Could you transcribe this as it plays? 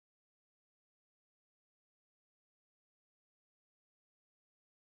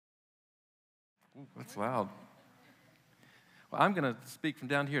That's loud. Well, I'm going to speak from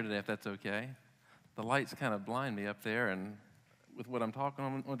down here today, if that's okay. The lights kind of blind me up there, and with what I'm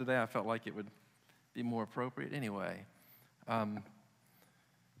talking on today, I felt like it would be more appropriate anyway.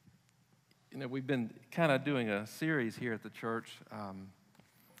 We've been kind of doing a series here at the church,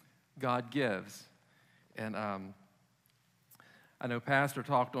 God Gives. And I know Pastor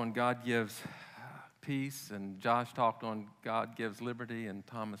talked on God Gives Peace, and Josh talked on God Gives Liberty, and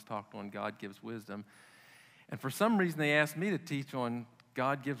Thomas talked on God Gives Wisdom. And for some reason, they asked me to teach on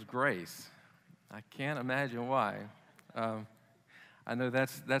God Gives Grace. I can't imagine why. I know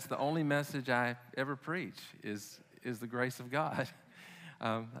that's the only message I ever preach is the grace of God.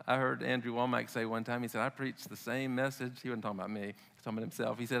 I heard Andrew Womack say one time, he said, I preach the same message. He wasn't talking about me, he was talking about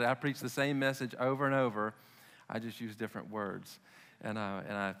himself. He said, I preach the same message over and over. I just use different words. And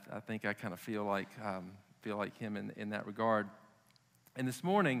I think I kind of feel like him in that regard. And this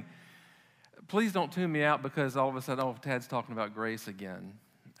morning, please don't tune me out because all of a sudden, Tad's talking about grace again.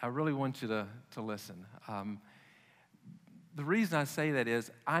 I really want you to listen. The reason I say that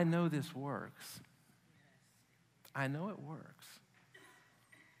is I know this works. I know it works.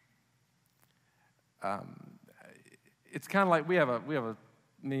 It's kind of like we have a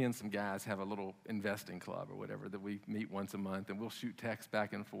me and some guys have a little investing club or whatever that we meet once a month, and we'll shoot texts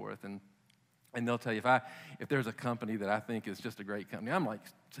back and forth, and they'll tell you if there's a company that I think is just a great company, I'm like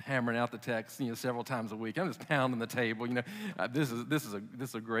hammering out the text, several times a week. I'm just pounding the table, this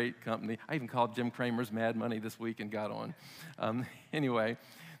is a great company. I even called Jim Cramer's Mad Money this week and got on. Anyway,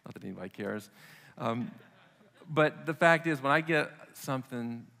 not that anybody cares, but the fact is, when I get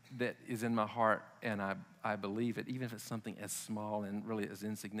something that is in my heart and I believe it, even if it's something as small and really as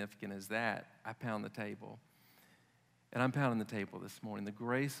insignificant as that, I pound the table. And I'm pounding the table this morning. The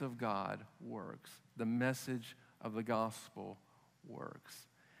grace of God works. The message of the gospel works.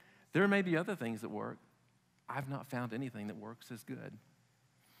 There may be other things that work. I've not found anything that works as good.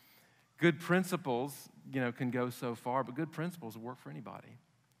 Good principles, can go so far, but good principles work for anybody.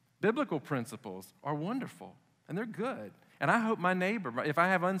 Biblical principles are wonderful, and they're good. And I hope my neighbor, if I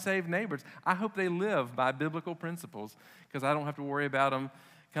have unsaved neighbors, I hope they live by biblical principles because I don't have to worry about them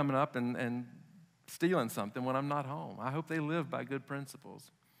coming up and stealing something when I'm not home. I hope they live by good principles.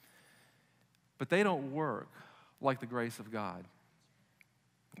 But they don't work like the grace of God.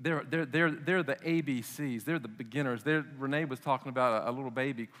 They're the ABCs. They're the beginners. Renee was talking about a little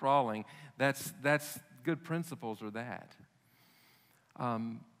baby crawling. That's good principles are that.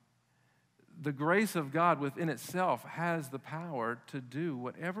 The grace of God within itself has the power to do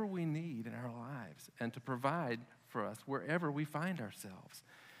whatever we need in our lives and to provide for us wherever we find ourselves.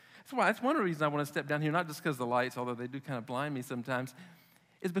 That's one of the reasons I want to step down here, not just because of the lights, although they do kind of blind me sometimes,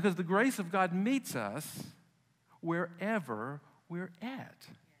 is because the grace of God meets us wherever we're at.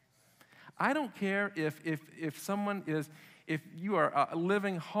 I don't care if you are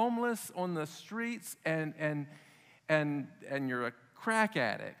living homeless on the streets and you're a crack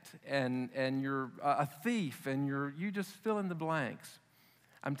addict and you're a thief and you just fill in the blanks.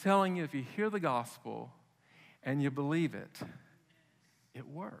 I'm telling you, if you hear the gospel and you believe it, it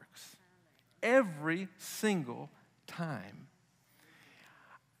works every single time.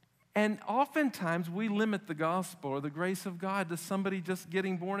 And oftentimes we limit the gospel or the grace of God to somebody just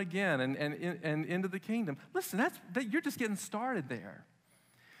getting born again and into the kingdom. Listen, you're just getting started there.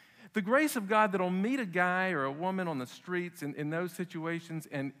 The grace of God that'll meet a guy or a woman on the streets in those situations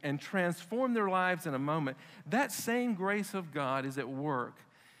and transform their lives in a moment, that same grace of God is at work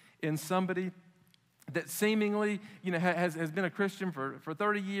in somebody that seemingly has been a Christian for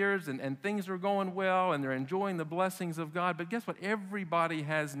 30 years and things are going well and they're enjoying the blessings of God. But guess what? Everybody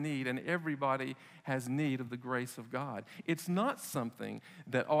has need, and everybody has need of the grace of God. It's not something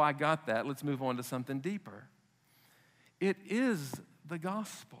that, I got that, let's move on to something deeper. It is the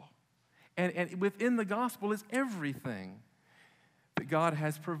gospel. And within the gospel is everything that God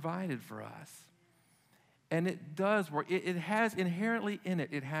has provided for us. And it does work. It has inherently in it,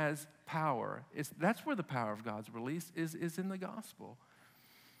 it has power. That's where the power of God's release is in the gospel.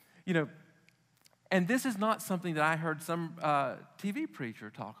 And this is not something that I heard some TV preacher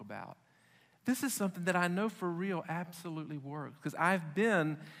talk about. This is something that I know for real absolutely works. Because I've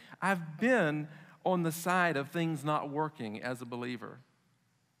been on the side of things not working as a believer.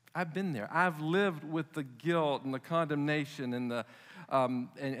 I've been there. I've lived with the guilt and the condemnation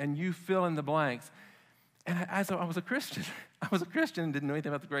and you fill in the blanks. And I was a Christian. I was a Christian and didn't know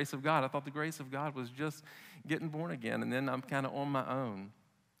anything about the grace of God. I thought the grace of God was just getting born again, and then I'm kind of on my own.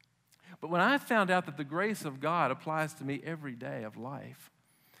 But when I found out that the grace of God applies to me every day of life,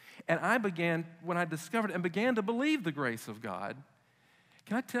 and when I discovered and began to believe the grace of God,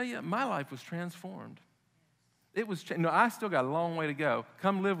 Can I tell you, my life was transformed. It was, no, I still got a long way to go.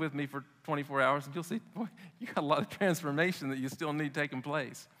 Come live with me for 24 hours and you'll see, boy, you got a lot of transformation that you still need taking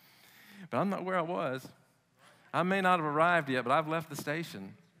place. But I'm not where I was. I may not have arrived yet, but I've left the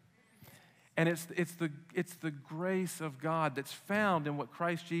station. And it's the grace of God that's found in what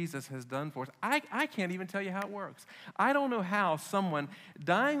Christ Jesus has done for us. I can't even tell you how it works. I don't know how someone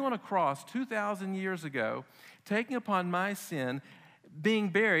dying on a cross 2,000 years ago, taking upon my sin, being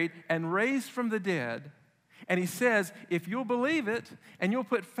buried and raised from the dead, and he says, if you'll believe it and you'll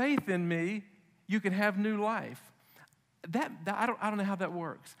put faith in me, you can have new life. I don't know how that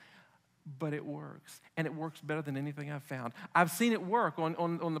works, but it works, and it works better than anything I've found. I've seen it work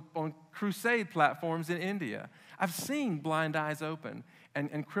on crusade platforms in India. I've seen blind eyes open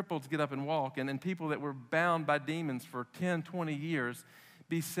and cripples get up and walk, and people that were bound by demons for 10, 20 years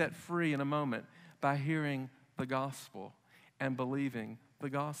be set free in a moment by hearing the gospel and believing the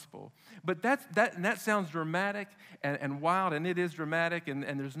gospel. But that sounds dramatic and wild, and it is dramatic, and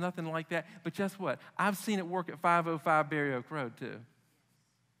there's nothing like that. But guess what? I've seen it work at 505 Berry Oak Road too.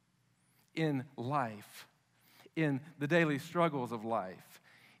 In life, in the daily struggles of life,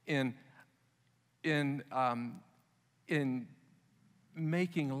 in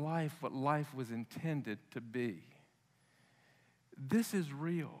making life what life was intended to be. This is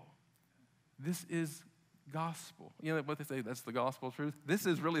real. This is gospel. You know what they say, that's the gospel truth? This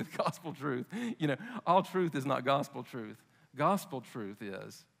is really the gospel truth. You know, all truth is not gospel truth. Gospel truth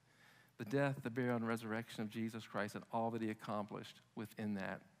is the death, the burial, and resurrection of Jesus Christ and all that he accomplished within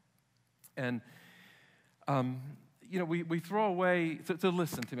that. And, you know, we throw away, so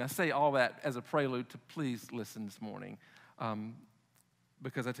listen to me. I say all that as a prelude to please listen this morning,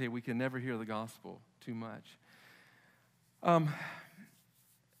 because I tell you, we can never hear the gospel too much.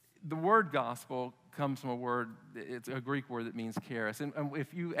 The word gospel comes from a word, it's a Greek word that means charis. And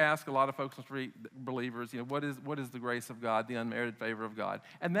if you ask a lot of folks, believers, you know, what is the grace of God, the unmerited favor of God?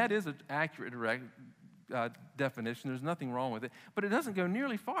 And that is an accurate, direct definition. There's nothing wrong with it. But it doesn't go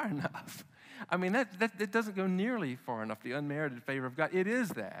nearly far enough. I mean, that doesn't go nearly far enough, the unmerited favor of God. It is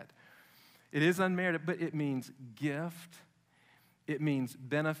that. It is unmerited, but it means gift. It means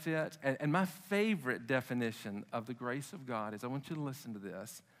benefit. And my favorite definition of the grace of God is, I want you to listen to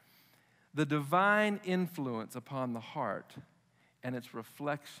this, the divine influence upon the heart and its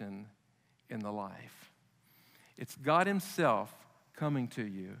reflection in the life. It's God himself coming to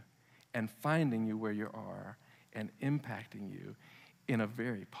you and finding you where you are and impacting you in a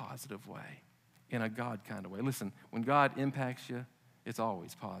very positive way, in a God kind of way. Listen, when God impacts you, it's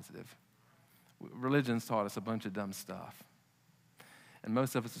always positive. Religion's taught us a bunch of dumb stuff. And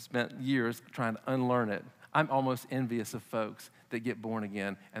most of us have spent years trying to unlearn it. I'm almost envious of folks that get born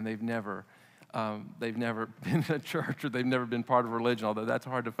again and they've never been in a church or they've never been part of religion, although that's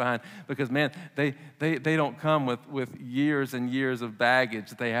hard to find because, man, they don't come with years and years of baggage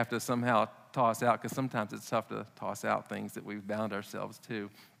that they have to somehow toss out, because sometimes it's tough to toss out things that we've bound ourselves to.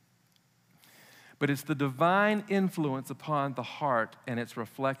 But it's the divine influence upon the heart and its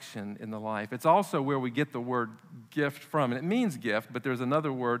reflection in the life. It's also where we get the word gift from, and it means gift, but there's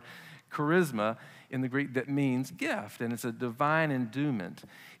another word, charisma, in the Greek that means gift, and it's a divine endowment.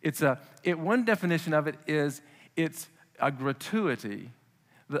 One definition of it is it's a gratuity,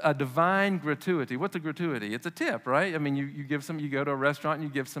 a divine gratuity. What's a gratuity? It's a tip, right? I mean, you go to a restaurant and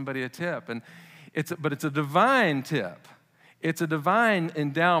you give somebody a tip, but it's a divine tip. It's a divine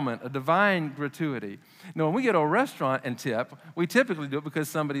endowment, a divine gratuity. Now, when we go to a restaurant and tip, we typically do it because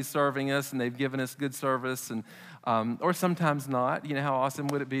somebody's serving us and they've given us good service, and or sometimes not. You know, how awesome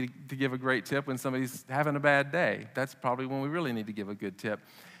would it be to give a great tip when somebody's having a bad day? That's probably when we really need to give a good tip.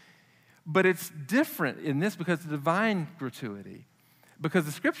 But it's different in this because it's divine gratuity. Because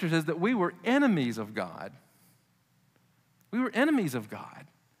the scripture says that we were enemies of God. We were enemies of God.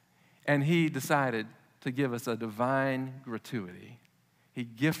 And he decided to give us a divine gratuity. He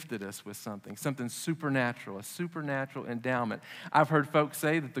gifted us with something supernatural, a supernatural endowment. I've heard folks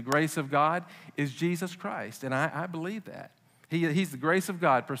say that the grace of God is Jesus Christ, and I believe that. He's the grace of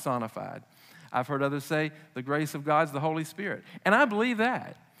God personified. I've heard others say the grace of God is the Holy Spirit, and I believe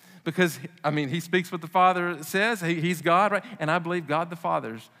that because, I mean, he speaks what the Father says. He's God, right? And I believe God the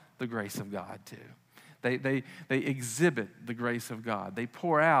Father's the grace of God too. They exhibit the grace of God. They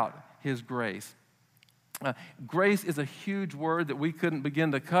pour out his grace. Grace is a huge word that we couldn't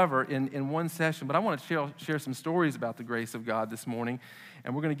begin to cover in one session, but I want to share some stories about the grace of God this morning,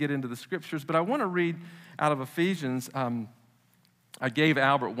 and we're going to get into the scriptures. But I want to read out of Ephesians. I gave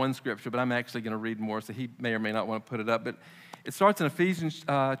Albert one scripture, but I'm actually going to read more, so he may or may not want to put it up. But it starts in Ephesians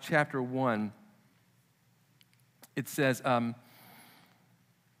chapter 1. It says,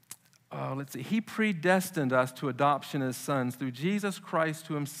 let's see. He predestined us to adoption as sons through Jesus Christ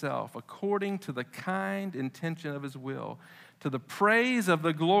to himself, according to the kind intention of his will, to the praise of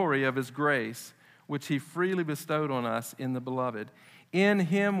the glory of his grace, which he freely bestowed on us in the Beloved. In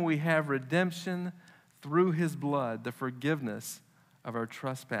him we have redemption through his blood, the forgiveness of our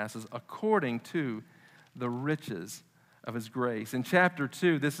trespasses, according to the riches of his grace. In chapter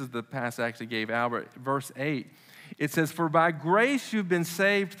 2, this is the passage I actually gave Albert, verse 8. It says, "For by grace you've been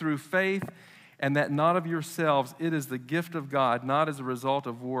saved through faith, and that not of yourselves. It is the gift of God, not as a result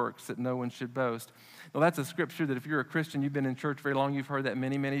of works, that no one should boast." Well, that's a scripture that if you're a Christian, you've been in church very long, you've heard that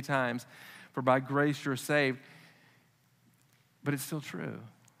many, many times. For by grace you're saved. But it's still true.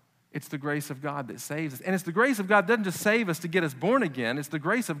 It's the grace of God that saves us. And it's the grace of God that doesn't just save us to get us born again. It's the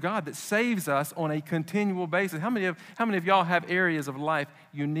grace of God that saves us on a continual basis. How many of y'all have areas of life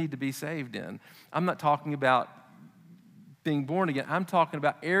you need to be saved in? I'm not talking about being born again. I'm talking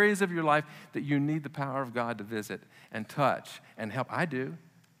about areas of your life that you need the power of God to visit and touch and help. I do.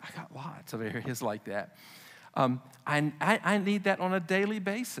 I got lots of areas like that. I need that on a daily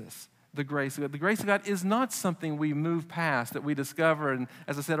basis. The grace of God. The grace of God is not something we move past, that we discover, and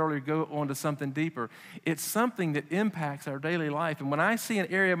as I said earlier, go on to something deeper. It's something that impacts our daily life. And when I see an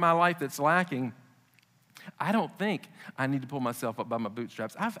area of my life that's lacking, I don't think I need to pull myself up by my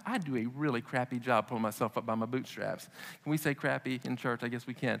bootstraps. I do a really crappy job pulling myself up by my bootstraps. Can we say crappy in church? I guess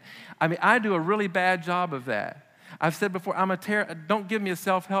we can. I mean, I do a really bad job of that. I've said before, don't give me a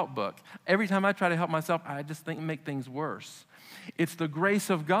self-help book. Every time I try to help myself, I just make things worse. It's the grace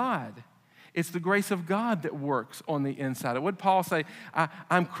of God. It's the grace of God that works on the inside. What did Paul say?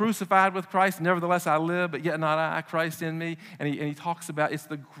 I'm crucified with Christ, nevertheless I live, but yet not I, Christ in me. And he talks about it's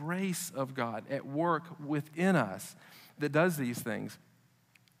the grace of God at work within us that does these things.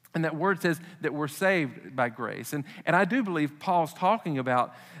 And that word says that we're saved by grace. And I do believe Paul's talking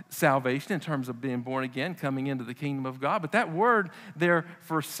about salvation in terms of being born again, coming into the kingdom of God. But that word there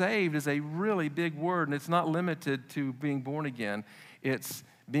for saved is a really big word, and it's not limited to being born again. It's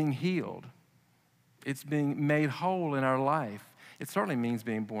being healed. It's being made whole in our life. It certainly means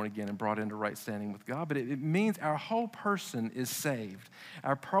being born again and brought into right standing with God, but it means our whole person is saved.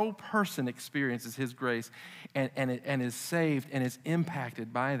 Our whole person experiences his grace and is saved and is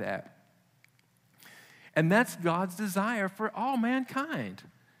impacted by that. And that's God's desire for all mankind,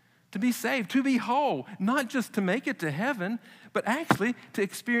 to be saved, to be whole, not just to make it to heaven, but actually to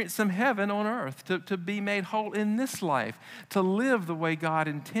experience some heaven on earth, to be made whole in this life, to live the way God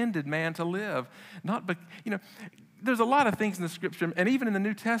intended man to live. There's a lot of things in the Scripture, and even in the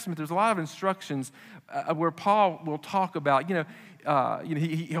New Testament, there's a lot of instructions where Paul will talk about,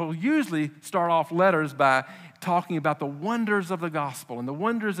 he'll usually start off letters by talking about the wonders of the gospel and the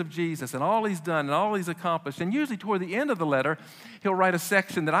wonders of Jesus and all he's done and all he's accomplished. And usually toward the end of the letter, he'll write a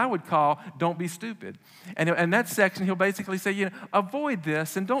section that I would call, "Don't be stupid." And that section, he'll basically say, avoid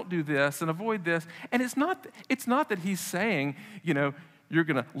this and don't do this and avoid this. And it's not that he's saying, you're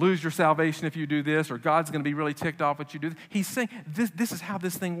going to lose your salvation if you do this, or God's going to be really ticked off if you do this. He's saying this is how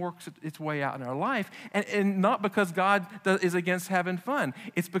this thing works its way out in our life. And not because God is against having fun.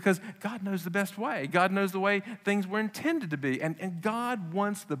 It's because God knows the best way. God knows the way things were intended to be. And God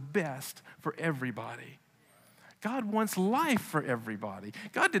wants the best for everybody. God wants life for everybody.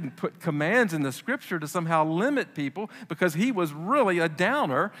 God didn't put commands in the Scripture to somehow limit people because he was really a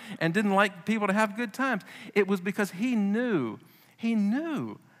downer and didn't like people to have good times. It was because he knew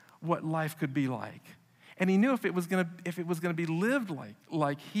what life could be like. And he knew if it was going to be lived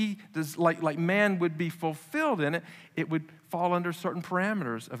like man would be fulfilled in it, it would fall under certain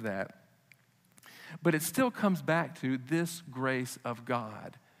parameters of that. But it still comes back to this grace of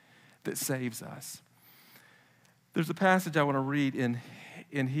God that saves us. There's a passage I want to read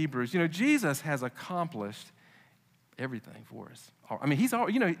in Hebrews. Jesus has accomplished everything for us. I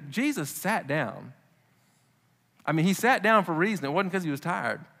mean, Jesus sat down. I mean, he sat down for a reason. It wasn't because he was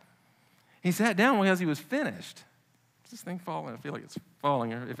tired. He sat down because he was finished. Is this thing falling? I feel like it's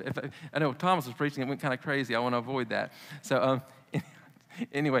falling. If I know Thomas was preaching, it went kind of crazy. I want to avoid that. So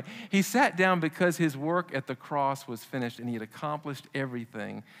anyway, he sat down because his work at the cross was finished and he had accomplished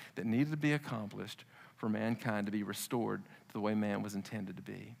everything that needed to be accomplished for mankind to be restored to the way man was intended to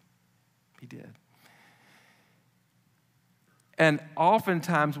be. He did. And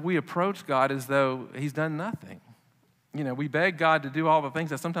oftentimes we approach God as though he's done nothing. We beg God to do all the things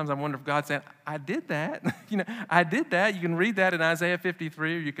that sometimes I wonder if God's saying, I did that. I did that. You can read that in Isaiah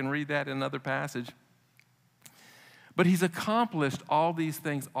 53, or you can read that in another passage. But he's accomplished all these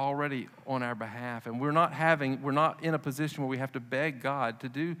things already on our behalf, and we're not in a position where we have to beg God to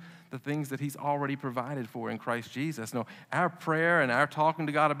do the things that he's already provided for in Christ Jesus. No, our prayer and our talking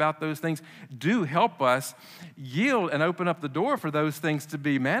to God about those things do help us yield and open up the door for those things to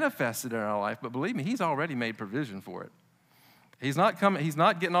be manifested in our life. But believe me, he's already made provision for it. He's not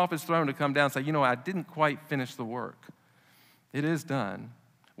getting off his throne to come down and say, I didn't quite finish the work. It is done.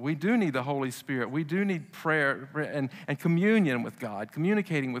 We do need the Holy Spirit. We do need prayer and communion with God,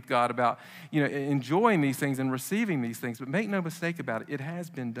 communicating with God about, enjoying these things and receiving these things. But make no mistake about it, it has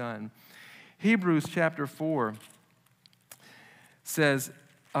been done. Hebrews chapter 4 says,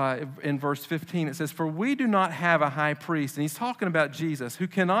 in verse 15, it says, "For we do not have a high priest," and he's talking about Jesus, "who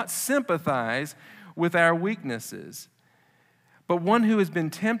cannot sympathize with our weaknesses, but one who has been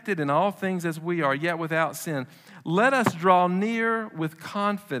tempted in all things as we are, yet without sin. Let us draw near with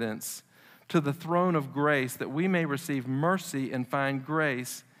confidence to the throne of grace, that we may receive mercy and find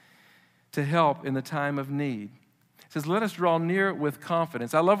grace to help in the time of need." It says, let us draw near with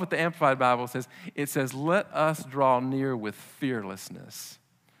confidence. I love what the Amplified Bible says. It says, let us draw near with fearlessness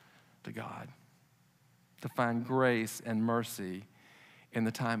to God, to find grace and mercy in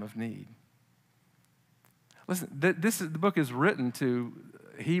the time of need. Listen, the book is written to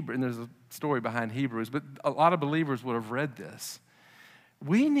Hebrew, and there's a story behind Hebrews, but a lot of believers would have read this.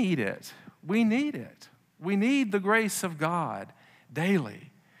 We need it. We need it. We need the grace of God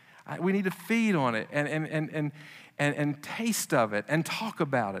daily. We need to feed on it and taste of it and talk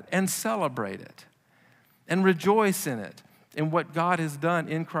about it and celebrate it and rejoice in it, in what God has done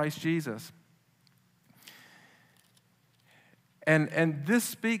in Christ Jesus. And this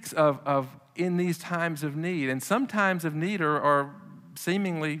speaks of in these times of need. And some times of need are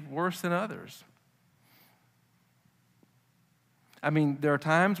seemingly worse than others. I mean, there are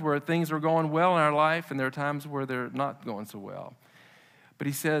times where things are going well in our life, and there are times where they're not going so well. But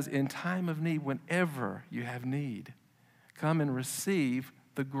he says, in time of need, whenever you have need, come and receive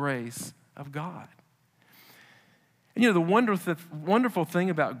the grace of God. And the wonderful thing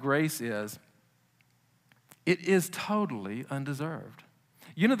about grace is, it is totally undeserved.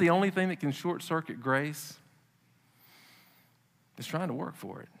 The only thing that can short-circuit grace is trying to work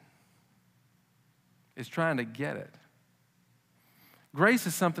for it. It's trying to get it. Grace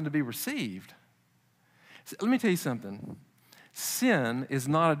is something to be received. So let me tell you something. Sin is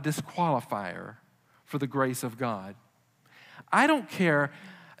not a disqualifier for the grace of God. I don't care.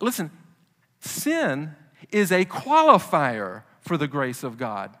 Listen, sin is a qualifier for the grace of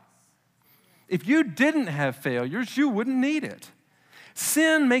God. If you didn't have failures, you wouldn't need it.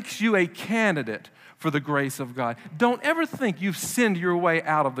 Sin makes you a candidate for the grace of God. Don't ever think you've sinned your way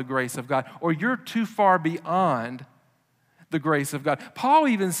out of the grace of God, or you're too far beyond the grace of God. Paul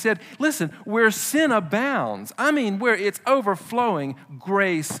even said, listen, where sin abounds, where it's overflowing,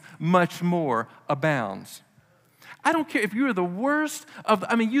 grace much more abounds. I don't care if you're the worst of,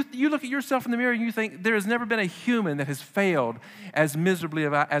 you look at yourself in the mirror and you think there has never been a human that has failed as miserably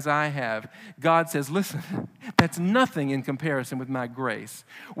as I have. God says, listen, that's nothing in comparison with my grace.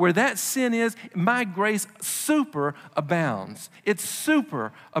 Where that sin is, my grace super abounds. It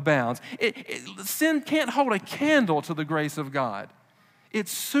super abounds. Sin can't hold a candle to the grace of God. It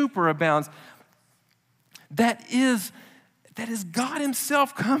super abounds. That is God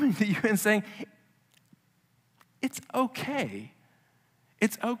himself coming to you and saying, it's okay.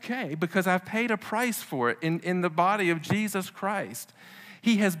 It's okay because I've paid a price for it in the body of Jesus Christ.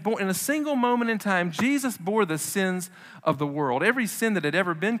 He has borne, in a single moment in time, Jesus bore the sins of the world. Every sin that had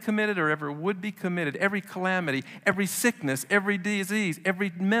ever been committed or ever would be committed, every calamity, every sickness, every disease,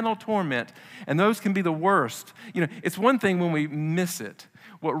 every mental torment, and those can be the worst. It's one thing when we miss it.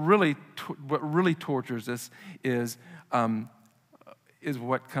 What really tortures us is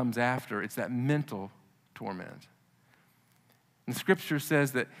what comes after. It's that mental torment. And Scripture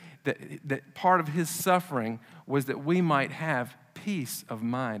says that part of his suffering was that we might have peace of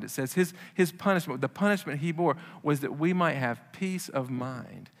mind. It says his punishment, the punishment he bore, was that we might have peace of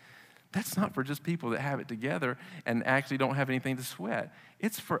mind. That's not for just people that have it together and actually don't have anything to sweat.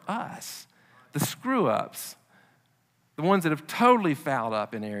 It's for us, the screw-ups, the ones that have totally fouled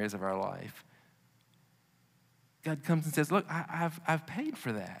up in areas of our life. God comes and says, look, I've paid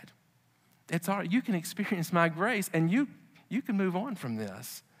for that. It's all right. You can experience my grace, and you can move on from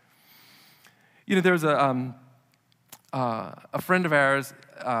this. There's a friend of ours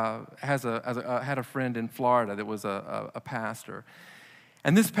had a friend in Florida that was a pastor,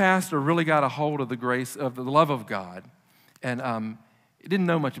 and this pastor really got a hold of the grace of the love of God, and he didn't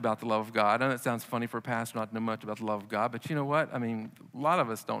know much about the love of God. I know it sounds funny for a pastor not to know much about the love of God, but you know what? A lot of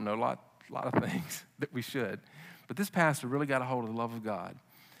us don't know a lot of things that we should. But this pastor really got a hold of the love of God.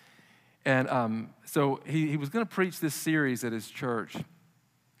 And so he was going to preach this series at his church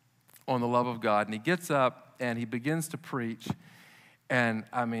on the love of God. And he gets up and he begins to preach. And,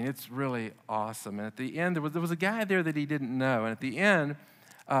 I mean, it's really awesome. And at the end, there was a guy there that he didn't know. And at the end,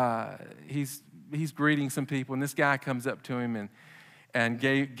 he's greeting some people. And this guy comes up to him and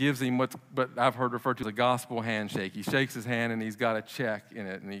gives him what I've heard referred to as a gospel handshake. He shakes his hand, and he's got a check in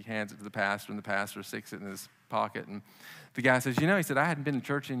it. And he hands it to the pastor, and the pastor sticks it in his pocket. And the guy says, he said, I hadn't been to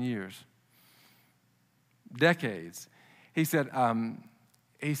church in years. Decades. He said,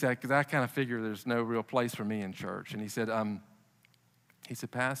 because I kind of figure there's no real place for me in church. And he said,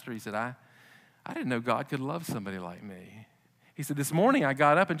 Pastor, I didn't know God could love somebody like me. He said, this morning I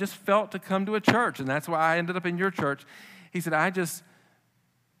got up and just felt to come to a church, and that's why I ended up in your church. He said, I just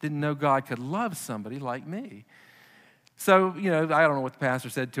didn't know God could love somebody like me. So, I don't know what the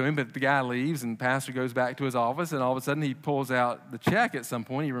pastor said to him, but the guy leaves, and the pastor goes back to his office, and all of a sudden he pulls out the check at some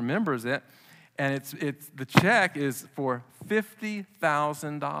point. He remembers it. And the check is for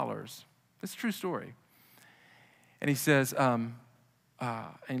 $50,000. It's a true story. And he says, and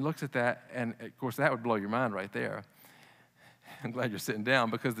he looks at that, and of course that would blow your mind right there. I'm glad you're sitting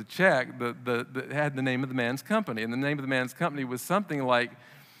down, because the check had the name of the man's company, and the name of the man's company was something like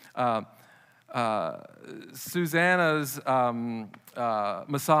Susanna's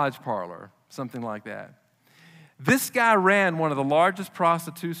massage parlor, something like that. This guy ran one of the largest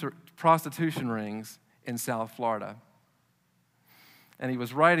prostitution rings in South Florida. And he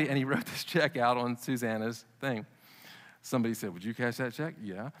wrote this check out on Susanna's thing. Somebody said, would you cash that check?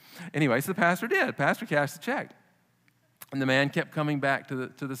 Yeah. Anyway, so the pastor did. The pastor cashed the check. And the man kept coming back to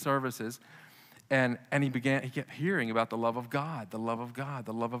the services. And he kept hearing about the love of God, the love of God,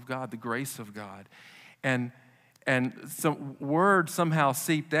 the love of God, the grace of God. And some word somehow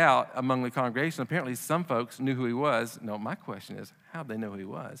seeped out among the congregation. Apparently, some folks knew who he was. No, my question is, how'd they know who he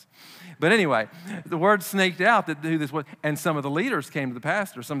was? But anyway, the word snaked out that who this was. And some of the leaders came to the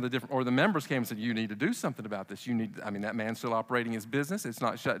pastor, the members came and said, you need to do something about this. That man's still operating his business. It's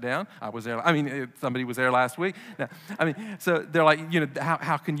not shut down. Somebody was there last week. Now, so they're like,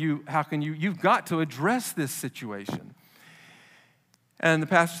 how can you've got to address this situation. And the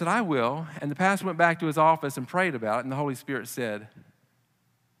pastor said, I will. And the pastor went back to his office and prayed about it. And the Holy Spirit said,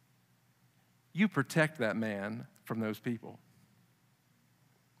 you protect that man from those people.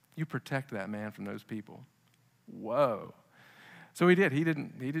 You protect that man from those people. Whoa. So he did. He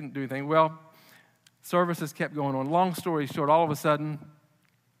didn't do anything. Well, services kept going on. Long story short, all of a sudden,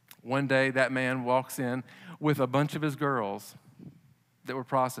 one day that man walks in with a bunch of his girls that were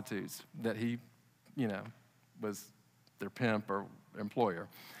prostitutes that he, was their pimp or employer.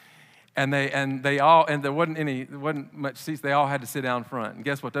 And there wasn't much seats. They all had to sit down front. And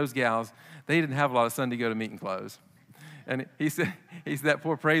guess what? Those gals, they didn't have a lot of Sunday go to meeting clothes. And he said that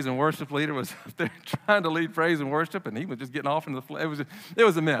poor praise and worship leader was up there trying to lead praise and worship, and he was just getting off into the floor. It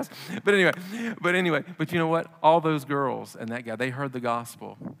was a mess. But anyway, you know what? All those girls and that guy, they heard the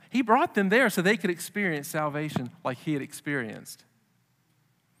gospel. He brought them there so they could experience salvation like he had experienced.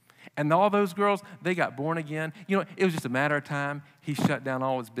 And all those girls, they got born again. It was just a matter of time. He shut down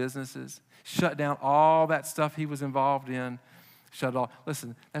all his businesses, shut down all that stuff he was involved in, shut it all.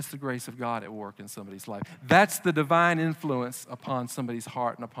 Listen, that's the grace of God at work in somebody's life. That's the divine influence upon somebody's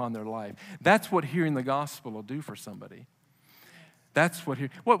heart and upon their life. That's what hearing the gospel will do for somebody. That's what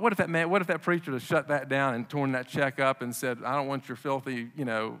what if that preacher had shut that down and torn that check up and said, I don't want your filthy,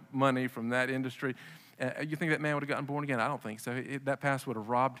 money from that industry. You think that man would have gotten born again? I don't think so. That pastor would have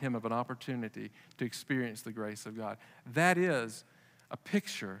robbed him of an opportunity to experience the grace of God. That is a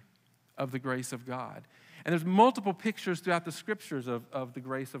picture of the grace of God. And there's multiple pictures throughout the scriptures of the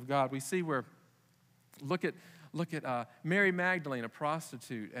grace of God. We see where, look at Mary Magdalene, a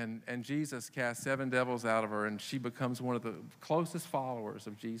prostitute, and Jesus cast 7 devils out of her, and she becomes one of the closest followers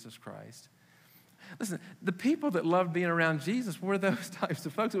of Jesus Christ. Listen, the people that loved being around Jesus were those types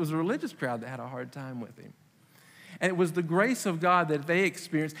of folks. It was a religious crowd that had a hard time with him. And it was the grace of God that they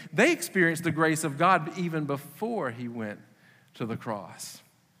experienced. They experienced the grace of God even before he went to the cross.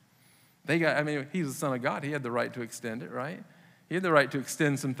 He's the Son of God. He had the right to extend it, right? He had the right to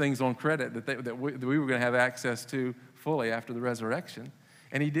extend some things on credit that we were going to have access to fully after the resurrection.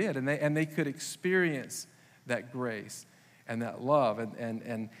 And he did. And they could experience that grace and that love.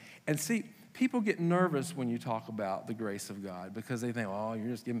 And see, people get nervous when you talk about the grace of God because they think, oh, you're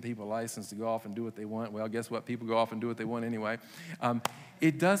just giving people a license to go off and do what they want. Well, guess what? People go off and do what they want anyway.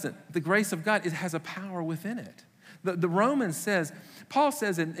 It doesn't. The grace of God, it has a power within it. The Romans says, Paul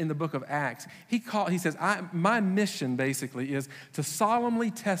says in the book of Acts, he says, my mission basically is to solemnly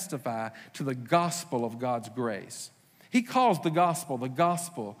testify to the gospel of God's grace. He calls the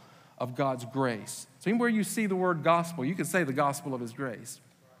gospel of God's grace. So anywhere you see the word gospel, you can say the gospel of his grace.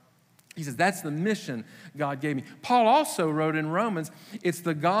 He says, that's the mission God gave me. Paul also wrote in Romans, it's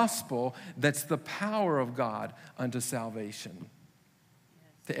the gospel that's the power of God unto salvation.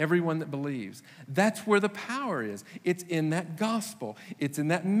 To everyone that believes. That's where the power is. It's in that gospel. It's in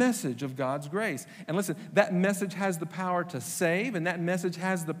that message of God's grace. And listen, that message has the power to save, and that message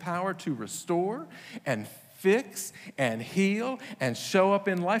has the power to restore and fix and heal and show up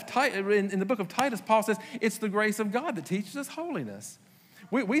in life. In the book of Titus, Paul says, it's the grace of God that teaches us holiness.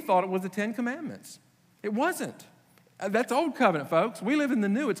 We thought it was the Ten Commandments. It wasn't. That's Old Covenant, folks. We live in the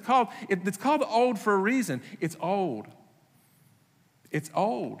New. It's called the Old for a reason. It's old. It's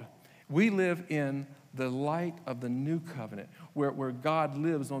old. We live in the light of the New Covenant, where God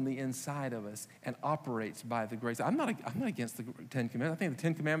lives on the inside of us and operates by the grace. I'm not against the Ten Commandments. I think the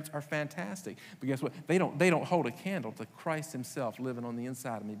Ten Commandments are fantastic. But guess what? They don't hold a candle to Christ himself living on the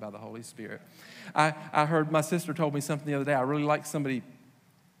inside of me by the Holy Spirit. I heard my sister told me something the other day. I really liked somebody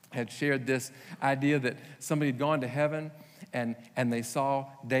had shared this idea that somebody had gone to heaven and they saw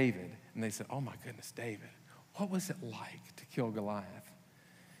David. And they said, oh my goodness, David, what was it like to kill Goliath?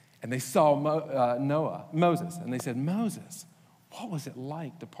 And they saw Moses, and they said, Moses, what was it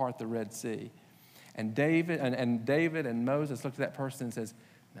like to part the Red Sea? And David and Moses looked at that person and says,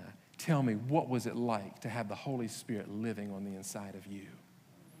 nah, tell me, what was it like to have the Holy Spirit living on the inside of you?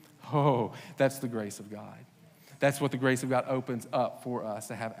 Oh, that's the grace of God. That's what the grace of God opens up for us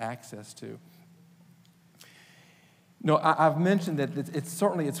to have access to. No, I've mentioned that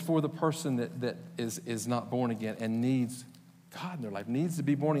it's for the person that is not born again and needs God in their life, needs to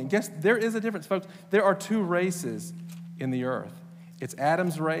be born again. Guess there is a difference, folks. There are two races in the earth. It's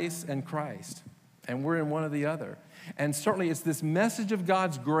Adam's race and Christ, and we're in one or the other. And certainly it's this message of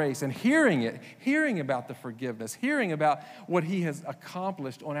God's grace and hearing about the forgiveness, hearing about what he has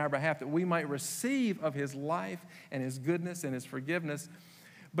accomplished on our behalf, that we might receive of his life and his goodness and his forgiveness.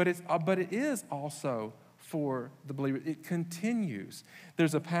 But it is also for the believer. It continues.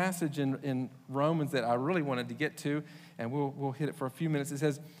 There's a passage in Romans that I really wanted to get to, and we'll hit it for a few minutes. It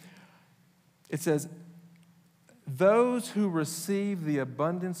says, those who receive the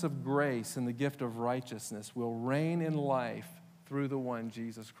abundance of grace and the gift of righteousness will reign in life through the one,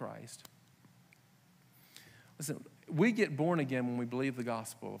 Jesus Christ. Listen, we get born again when we believe the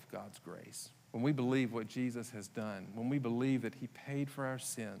gospel of God's grace, when we believe what Jesus has done, when we believe that he paid for our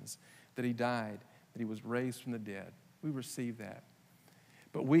sins, that he died, that he was raised from the dead. We receive that.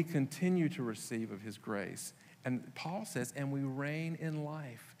 But we continue to receive of his grace. And Paul says, and we reign in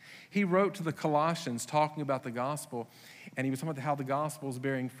life. He wrote to the Colossians talking about the gospel, and he was talking about how the gospel is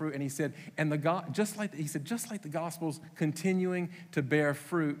bearing fruit. And he said, just like the gospel's continuing to bear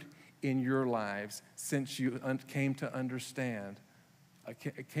fruit in your lives since you came to understand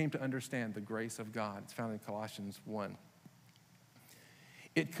the grace of God. It's found in Colossians 1.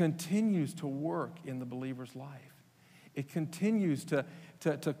 It continues to work in the believer's life. It continues to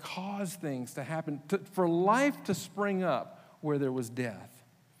cause things to happen, for life to spring up where there was death.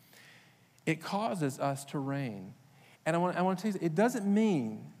 It causes us to reign. And I want to tell you, it doesn't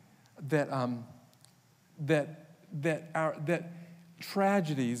mean that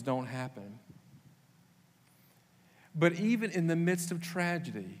tragedies don't happen. But even in the midst of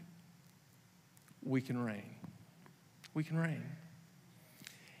tragedy, we can reign. We can reign.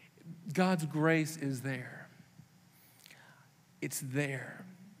 God's grace is there. It's there.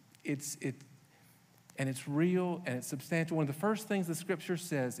 And it's real and it's substantial. One of the first things the scripture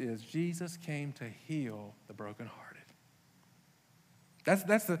says is Jesus came to heal the brokenhearted. That's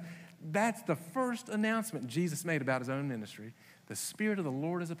the first announcement Jesus made about his own ministry. The Spirit of the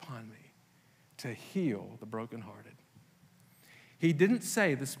Lord is upon me to heal the brokenhearted. He didn't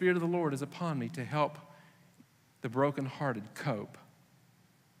say the Spirit of the Lord is upon me to help the brokenhearted cope.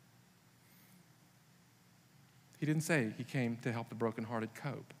 He didn't say he came to help the brokenhearted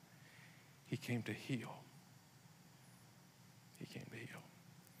cope. He came to heal. He came to heal.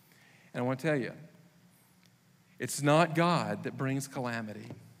 And I want to tell you, it's not God that brings calamity.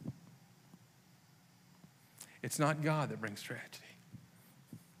 It's not God that brings tragedy.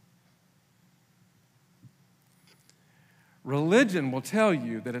 Religion will tell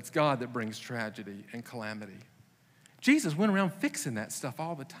you that it's God that brings tragedy and calamity. Jesus went around fixing that stuff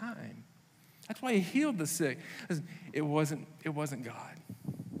all the time. That's why he healed the sick. It wasn't God.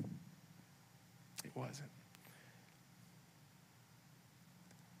 It wasn't.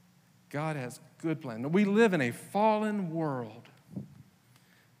 God has good plans. We live in a fallen world.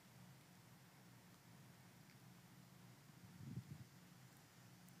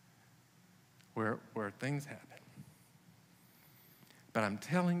 Where things happen. But I'm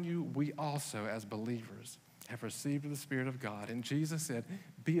telling you, we also, as believers, have received the Spirit of God. And Jesus said,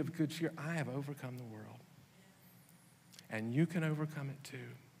 be of good cheer. I have overcome the world. And you can overcome it too.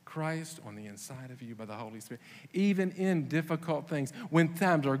 Christ on the inside of you by the Holy Spirit. Even in difficult things, when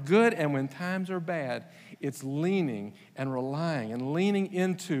times are good and when times are bad, it's leaning and relying and leaning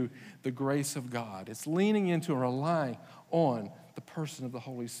into the grace of God. It's leaning into and relying on the person of the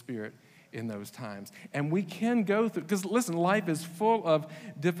Holy Spirit in those times. And we can go through, because listen, life is full of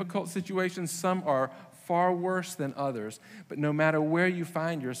difficult situations. Some are far worse than others. But no matter where you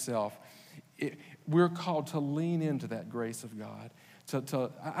find yourself, we're called to lean into that grace of God.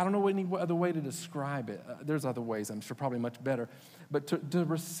 I don't know any other way to describe it. There's other ways, I'm sure, probably much better. But to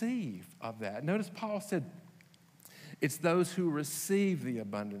receive of that. Notice Paul said, it's those who receive the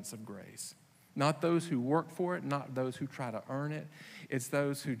abundance of grace. Not those who work for it, not those who try to earn it. It's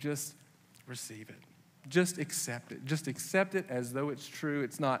those who just receive it. Just accept it. Just accept it as though it's true.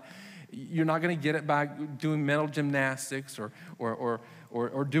 It's not, you're not going to get it by doing mental gymnastics or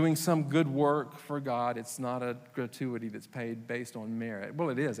doing some good work for God. It's not a gratuity that's paid based on merit. Well,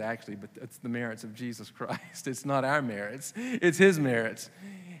 it is actually, but it's the merits of Jesus Christ. It's not our merits. It's his merits.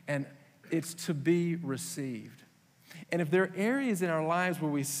 And it's to be received. And if there are areas in our lives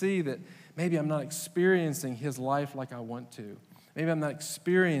where we see that maybe I'm not experiencing his life like I want to, maybe I'm not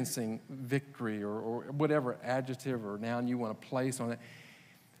experiencing victory or whatever adjective or noun you want to place on it,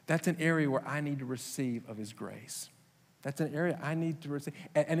 that's an area where I need to receive of his grace. That's an area I need to receive.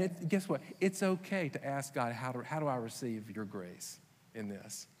 And guess what? It's okay to ask God, how do I receive your grace in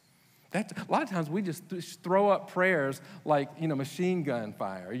this? A lot of times we just throw up prayers like, machine gun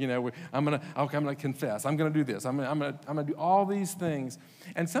fire. I'm gonna confess. I'm gonna do this. I'm gonna do all these things.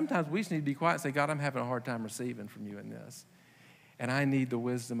 And sometimes we just need to be quiet and say, God, I'm having a hard time receiving from you in this. And I need the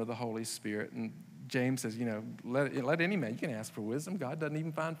wisdom of the Holy Spirit. And James says, let any man, you can ask for wisdom. God doesn't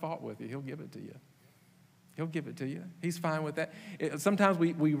even find fault with you. He'll give it to you. He'll give it to you. He's fine with that. Sometimes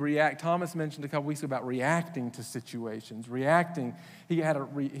we react. Thomas mentioned a couple weeks ago about reacting to situations. Reacting.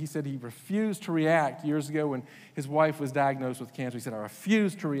 He said he refused to react years ago when his wife was diagnosed with cancer. He said, I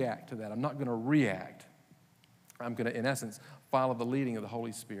refuse to react to that. I'm not going to react. I'm going to, in essence, follow the leading of the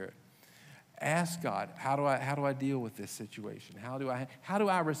Holy Spirit. Ask God, how do I deal with this situation? How do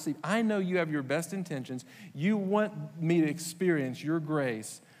I receive? I know you have your best intentions. You want me to experience your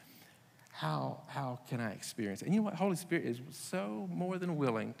grace. How can I experience it? And you know what? Holy Spirit is so more than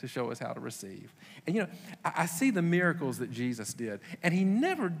willing to show us how to receive. And I see the miracles that Jesus did, and he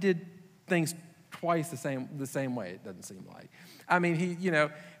never did things twice the same way, it doesn't seem like. I mean,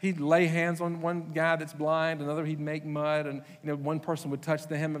 he'd lay hands on one guy that's blind, another he'd make mud, and one person would touch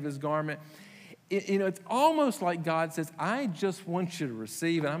the hem of his garment. It's almost like God says, I just want you to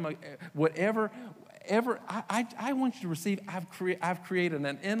receive, and I'm like, whatever I want you to receive, I've created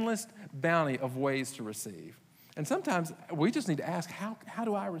an endless bounty of ways to receive. And sometimes we just need to ask, how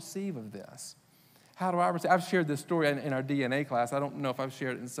do I receive of this? How do I receive? I've shared this story in our DNA class. I don't know if I've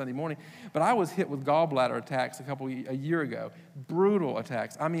shared it in Sunday morning, but I was hit with gallbladder attacks a year ago. Brutal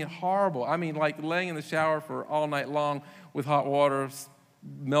attacks. I mean, horrible. I mean, like laying in the shower for all night long with hot water,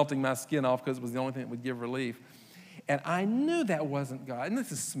 melting my skin off because it was the only thing that would give relief. And I knew that wasn't God. And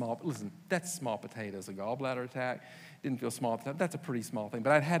this is small. Listen, that's small potatoes, a gallbladder attack. Didn't feel small at the time. That's a pretty small thing.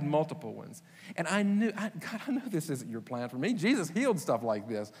 But I'd had multiple ones. And I knew, God, I know this isn't your plan for me. Jesus healed stuff like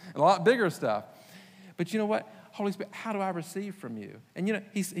this and a lot bigger stuff. But you know what? Holy Spirit, how do I receive from you? And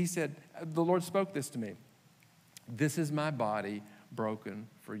he said, the Lord spoke this to me. This is my body broken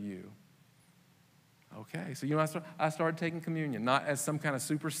for you. Okay, so I started taking communion, not as some kind of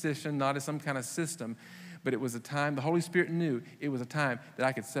superstition, not as some kind of system, but it was a time, the Holy Spirit knew it was a time that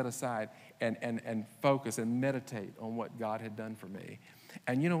I could set aside and focus and meditate on what God had done for me.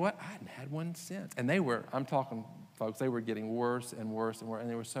 And you know what? I hadn't had one since. And I'm talking, folks, they were getting worse and worse and worse,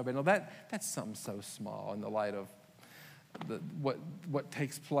 and they were so bad. No, that's something so small in the light of what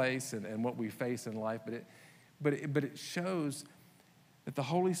takes place and what we face in life, but it shows that the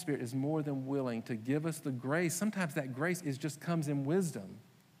Holy Spirit is more than willing to give us the grace. Sometimes that grace just comes in wisdom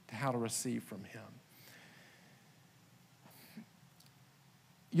to how to receive from him.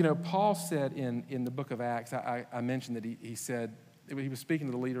 Paul said in the book of Acts, I mentioned that he said, he was speaking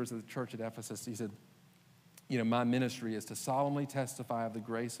to the leaders of the church at Ephesus. He said, my ministry is to solemnly testify of the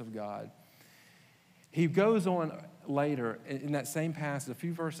grace of God. He goes on later in that same passage, a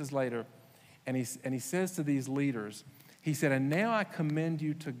few verses later, and he says to these leaders, he said, and now I commend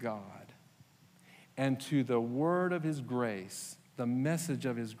you to God and to the word of his grace, the message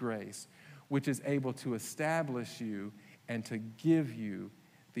of his grace, which is able to establish you and to give you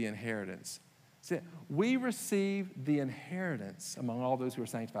the inheritance. See, we receive the inheritance among all those who are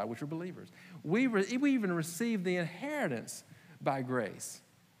sanctified, which are believers. We even receive the inheritance by grace.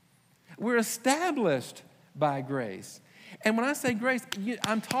 We're established by grace. And when I say grace,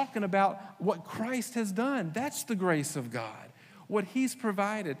 I'm talking about what Christ has done. That's the grace of God, what he's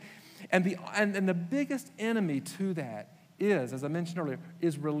provided. And the biggest enemy to that is, as I mentioned earlier,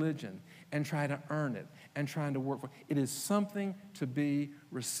 is religion and trying to earn it and trying to work for it. It is something to be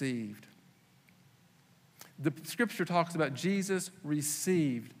received. The scripture talks about Jesus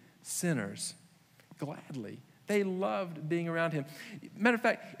received sinners gladly. They loved being around him. Matter of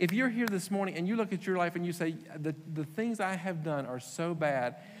fact, if you're here this morning and you look at your life and you say, the things I have done are so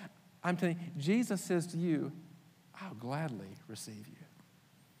bad, I'm telling you, Jesus says to you, I'll gladly receive you.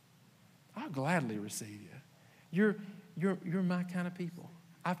 I'll gladly receive you. You're my kind of people.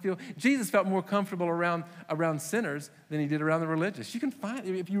 I feel Jesus felt more comfortable around sinners than he did around the religious. You can find,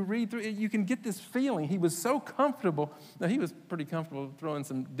 if you read through it, you can get this feeling. He was so comfortable. Now, he was pretty comfortable throwing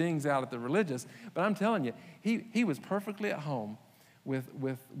some dings out at the religious, but I'm telling you, he was perfectly at home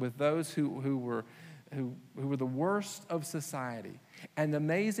with those who were the worst of society. And the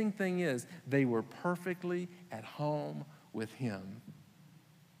amazing thing is, they were perfectly at home with him.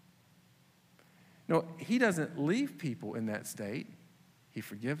 No, he doesn't leave people in that state. He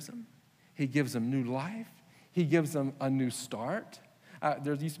forgives them. He gives them new life. He gives them a new start.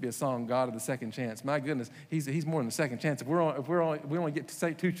 There used to be a song, God of the Second Chance. My goodness, he's more than the second chance. If we only get to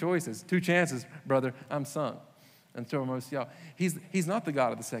say two chances, brother, I'm sunk. And so are most of y'all. He's not the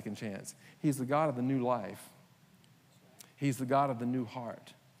God of the second chance. He's the God of the new life. He's the God of the new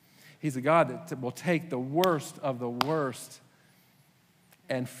heart. He's a God that will take the worst of the worst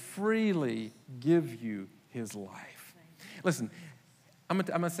and freely give you his life. Listen, I'm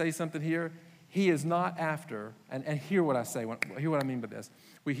going to say something here. He is not after, and hear what I say, hear what I mean by this.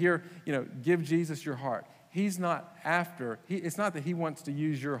 We hear, give Jesus your heart. He's not after, it's not that he wants to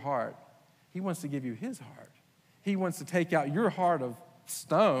use your heart. He wants to give you his heart. He wants to take out your heart of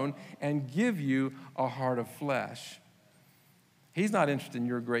stone and give you a heart of flesh. He's not interested in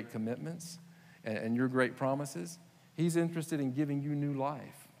your great commitments and your great promises. He's interested in giving you new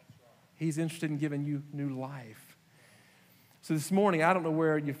life. He's interested in giving you new life. So this morning, I don't know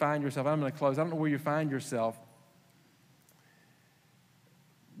where you find yourself. I'm going to close. I don't know where you find yourself.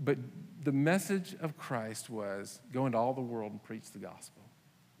 But the message of Christ was, go into all the world and preach the gospel.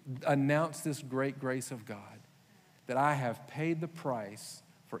 Announce this great grace of God, that I have paid the price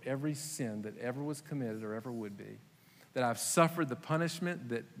for every sin that ever was committed or ever would be, that I've suffered the punishment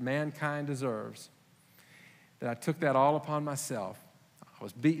that mankind deserves, that I took that all upon myself. I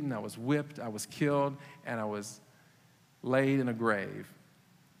was beaten, I was whipped, I was killed, and I was laid in a grave,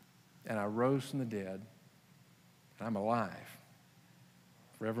 and I rose from the dead, and I'm alive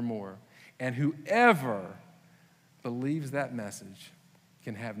forevermore. And whoever believes that message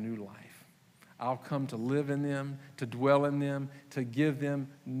can have new life. I'll come to live in them, to dwell in them, to give them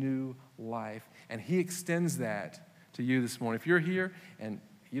new life. And he extends that to you this morning. If you're here and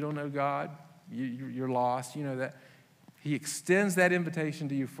you don't know God, you're lost, you know that. He extends that invitation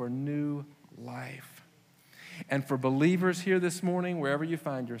to you for new life. And for believers here this morning, wherever you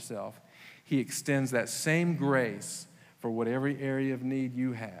find yourself, he extends that same grace for whatever area of need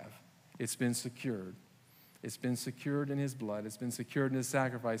you have. It's been secured. It's been secured in his blood. It's been secured in his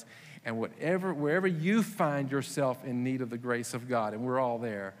sacrifice. And wherever you find yourself in need of the grace of God, and we're all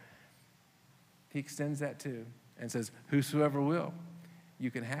there, he extends that too and says, whosoever will,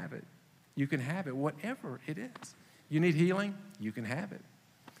 you can have it. You can have it, whatever it is. You need healing? You can have it.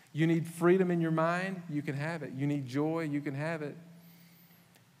 You need freedom in your mind? You can have it. You need joy? You can have it.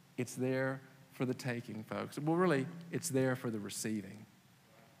 It's there for the taking, folks. Well, really, it's there for the receiving.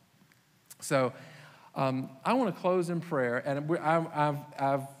 So I want to close in prayer, and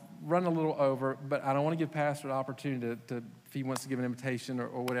I've run a little over, but I don't want to give Pastor an opportunity to if he wants to give an invitation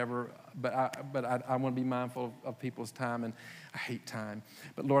or whatever, but I want to be mindful of people's time, and I hate time.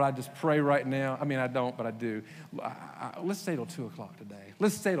 But Lord, I just pray right now. I mean, I don't, but I do. Let's stay till 2 o'clock today.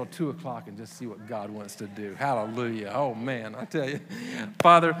 Let's stay till 2 o'clock and just see what God wants to do. Hallelujah. Oh, man, I tell you.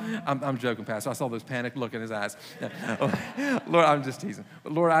 Father, I'm joking, Pastor. I saw those panic look in his eyes. Lord, I'm just teasing.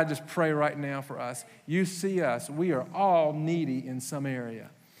 But Lord, I just pray right now for us. You see us. We are all needy in some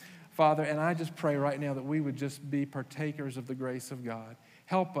area. Father, and I just pray right now that we would just be partakers of the grace of God.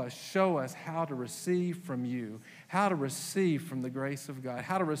 Help us, show us how to receive from you, how to receive from the grace of God,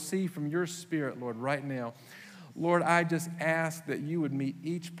 how to receive from your Spirit, Lord, right now. Lord, I just ask that you would meet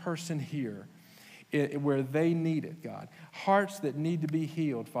each person here where they need it, God. Hearts that need to be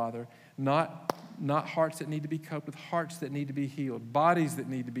healed, Father, not hearts that need to be coped with, hearts that need to be healed, bodies that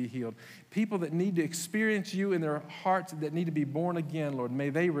need to be healed, people that need to experience you in their hearts that need to be born again, Lord. May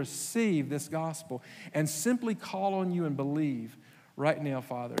they receive this gospel and simply call on you and believe right now,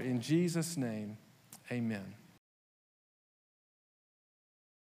 Father. In Jesus' name, amen.